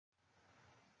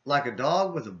Like a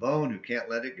dog with a bone who can't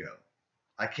let it go.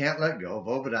 I can't let go of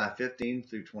Obadiah 15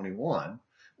 through 21,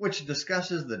 which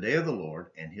discusses the day of the Lord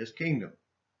and his kingdom.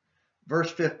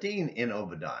 Verse 15 in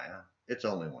Obadiah, it's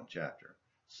only one chapter,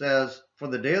 says, "For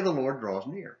the day of the Lord draws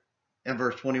near." And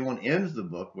verse 21 ends the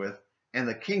book with, "And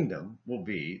the kingdom will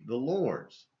be the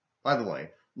Lord's." By the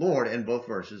way, Lord in both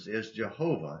verses is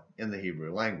Jehovah in the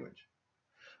Hebrew language.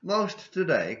 Most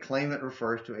today claim it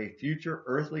refers to a future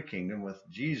earthly kingdom with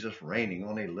Jesus reigning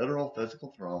on a literal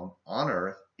physical throne on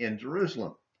earth in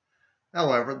Jerusalem.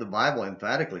 However, the Bible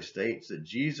emphatically states that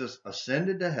Jesus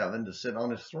ascended to heaven to sit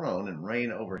on his throne and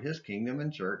reign over his kingdom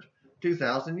and church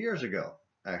 2,000 years ago.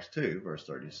 Acts 2, verse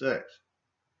 36.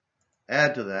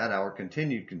 Add to that our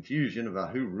continued confusion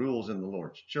about who rules in the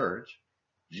Lord's church,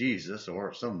 Jesus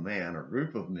or some man or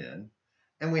group of men,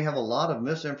 and we have a lot of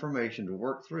misinformation to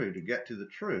work through to get to the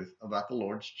truth about the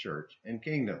Lord's church and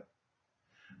kingdom.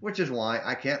 Which is why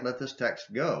I can't let this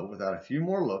text go without a few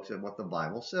more looks at what the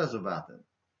Bible says about them.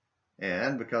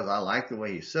 And because I like the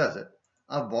way he says it,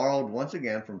 I've borrowed once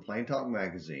again from Plain Talk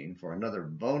Magazine for another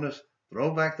bonus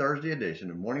Throwback Thursday edition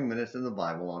of Morning Minutes in the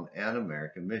Bible on An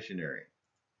American Missionary.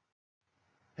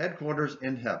 Headquarters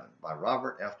in Heaven by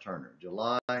Robert F. Turner,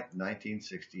 July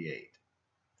 1968.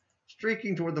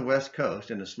 Streaking toward the West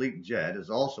Coast in a sleek jet is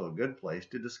also a good place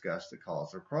to discuss the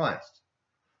cause of Christ.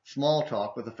 Small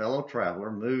talk with a fellow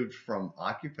traveler moved from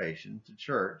occupation to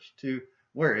church to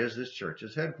where is this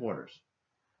church's headquarters.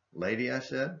 "Lady," I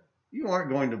said, "you aren't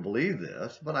going to believe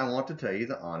this, but I want to tell you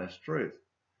the honest truth.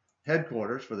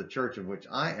 Headquarters for the church of which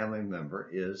I am a member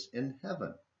is in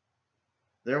heaven."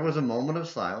 There was a moment of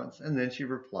silence, and then she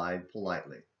replied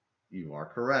politely, "You are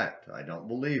correct. I don't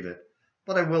believe it,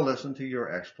 but I will listen to your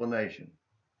explanation."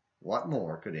 What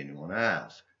more could anyone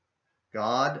ask?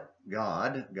 God,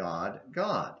 God, God,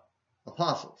 God.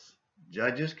 Apostles,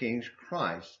 judges, kings,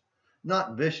 Christ,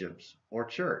 not bishops or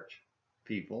church.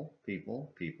 People,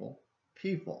 people, people,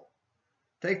 people.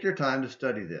 Take your time to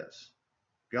study this.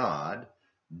 God,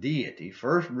 deity,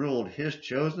 first ruled his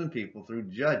chosen people through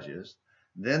judges,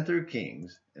 then through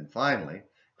kings, and finally,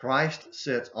 Christ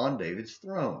sits on David's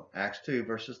throne, Acts 2,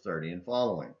 verses 30 and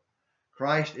following.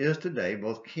 Christ is today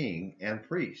both king and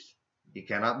priest. He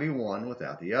cannot be one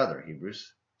without the other,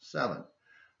 Hebrews 7.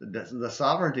 The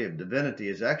sovereignty of divinity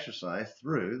is exercised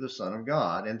through the Son of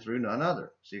God and through none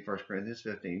other. See 1 Corinthians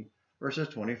 15, verses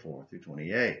 24 through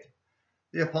 28.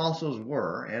 The apostles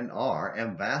were and are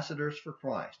ambassadors for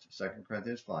Christ, 2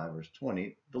 Corinthians 5, verse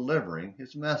 20, delivering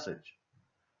his message.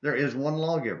 There is one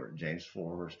lawgiver, James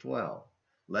 4, verse 12.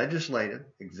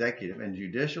 Legislative, executive, and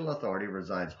judicial authority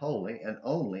resides wholly and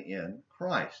only in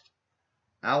Christ.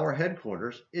 Our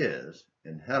headquarters is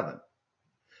in heaven.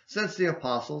 Since the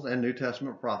apostles and New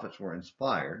Testament prophets were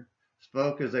inspired,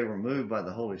 spoke as they were moved by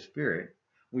the Holy Spirit,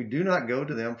 we do not go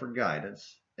to them for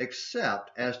guidance,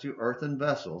 except as to earthen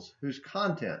vessels whose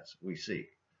contents we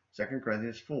seek. 2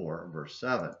 Corinthians 4, verse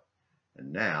 7.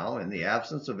 And now, in the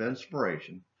absence of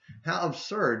inspiration, how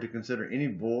absurd to consider any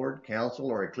board, council,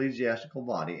 or ecclesiastical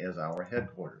body as our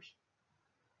headquarters.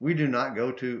 We do not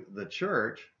go to the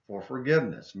church for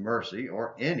forgiveness, mercy,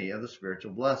 or any of the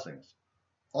spiritual blessings.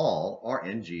 All are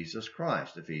in Jesus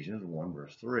Christ, Ephesians 1,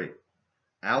 verse 3.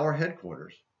 Our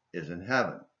headquarters is in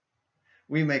heaven.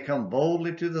 We may come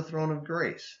boldly to the throne of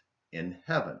grace in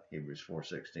heaven, Hebrews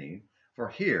 4:16, for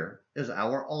here is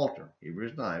our altar,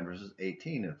 Hebrews 9, verses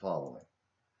 18 and following.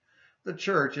 The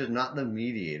church is not the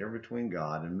mediator between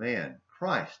God and man.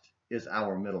 Christ is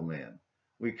our middleman.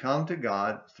 We come to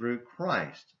God through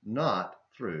Christ, not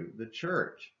through the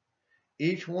church.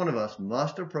 Each one of us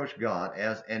must approach God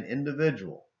as an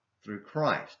individual through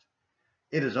Christ.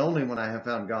 It is only when I have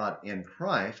found God in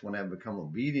Christ, when I have become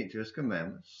obedient to his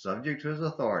commandments, subject to his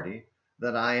authority,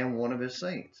 that I am one of his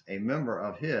saints, a member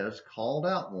of his called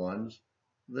out ones,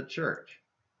 the church.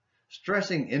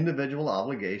 Stressing individual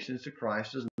obligations to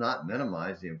Christ does not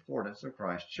minimize the importance of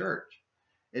Christ's church.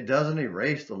 It doesn't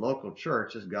erase the local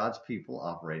church as God's people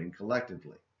operating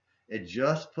collectively. It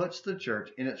just puts the church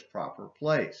in its proper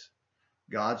place.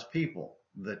 God's people,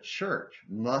 the church,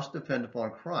 must depend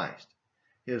upon Christ,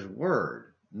 his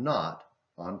word, not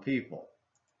on people.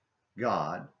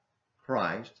 God,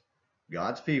 Christ,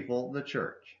 God's people, the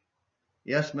church.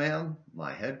 Yes, ma'am,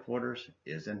 my headquarters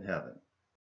is in heaven.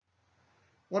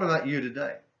 What about you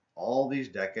today, all these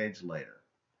decades later?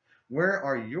 Where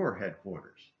are your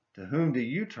headquarters? To whom do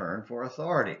you turn for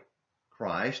authority?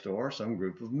 Christ or some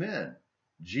group of men?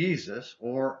 Jesus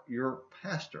or your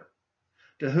pastor?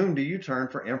 To whom do you turn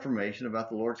for information about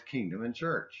the Lord's kingdom and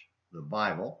church? The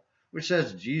Bible, which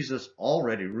says Jesus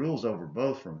already rules over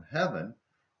both from heaven,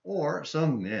 or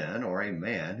some men or a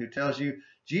man who tells you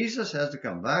Jesus has to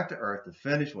come back to earth to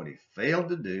finish what he failed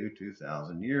to do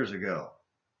 2,000 years ago.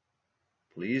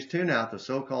 Please tune out the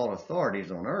so-called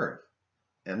authorities on earth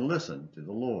and listen to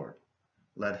the Lord.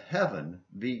 Let heaven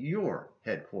be your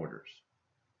headquarters.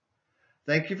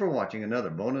 Thank you for watching another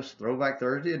bonus Throwback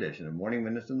Thursday edition of Morning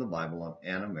Minutes in the Bible on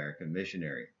An American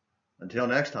Missionary. Until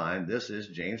next time, this is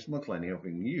James McClenny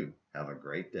hoping you have a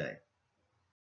great day.